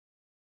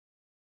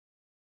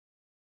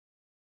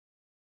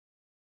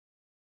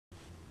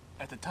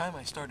At the time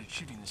I started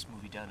shooting this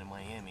movie down in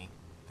Miami,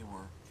 there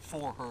were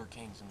 4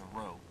 hurricanes in a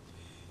row.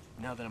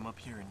 Now that I'm up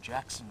here in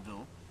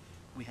Jacksonville,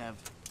 we have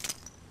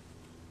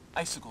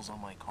icicles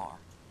on my car.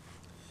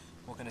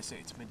 What can I say?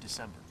 It's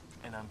mid-December,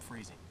 and I'm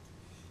freezing.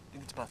 I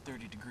think it's about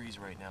 30 degrees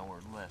right now, or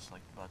less,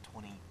 like about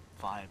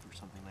 25 or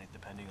something like,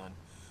 depending on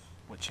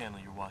what channel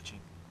you're watching.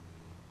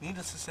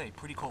 Needless to say,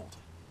 pretty cold.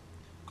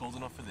 Cold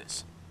enough for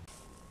this.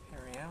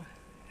 Here I am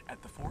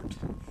at the fort.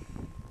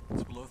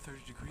 It's below 30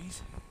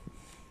 degrees.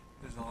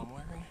 This is all I'm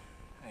wearing.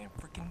 I am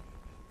freaking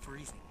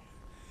freezing.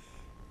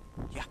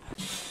 Yep.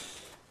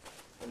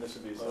 And this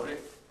would be load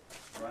it,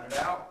 run it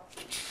out.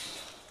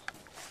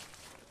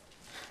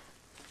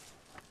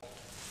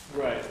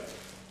 Right.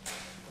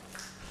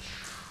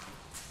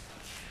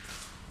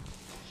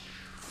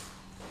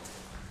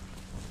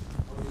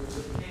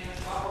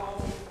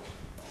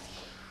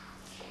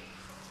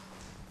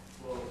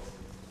 Well,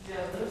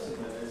 yeah, I've noticed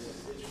that. This is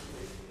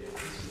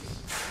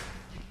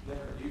never used. You know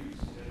what I mean?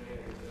 It's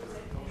never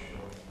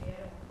functional.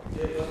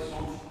 Yeah, it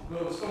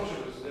was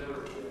functional. It was never.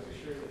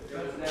 It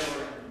was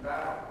never in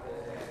battle.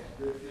 It had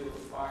good field of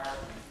fire.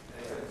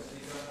 They couldn't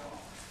sneak up on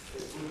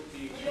it. It would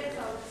be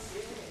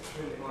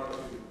extremely hard to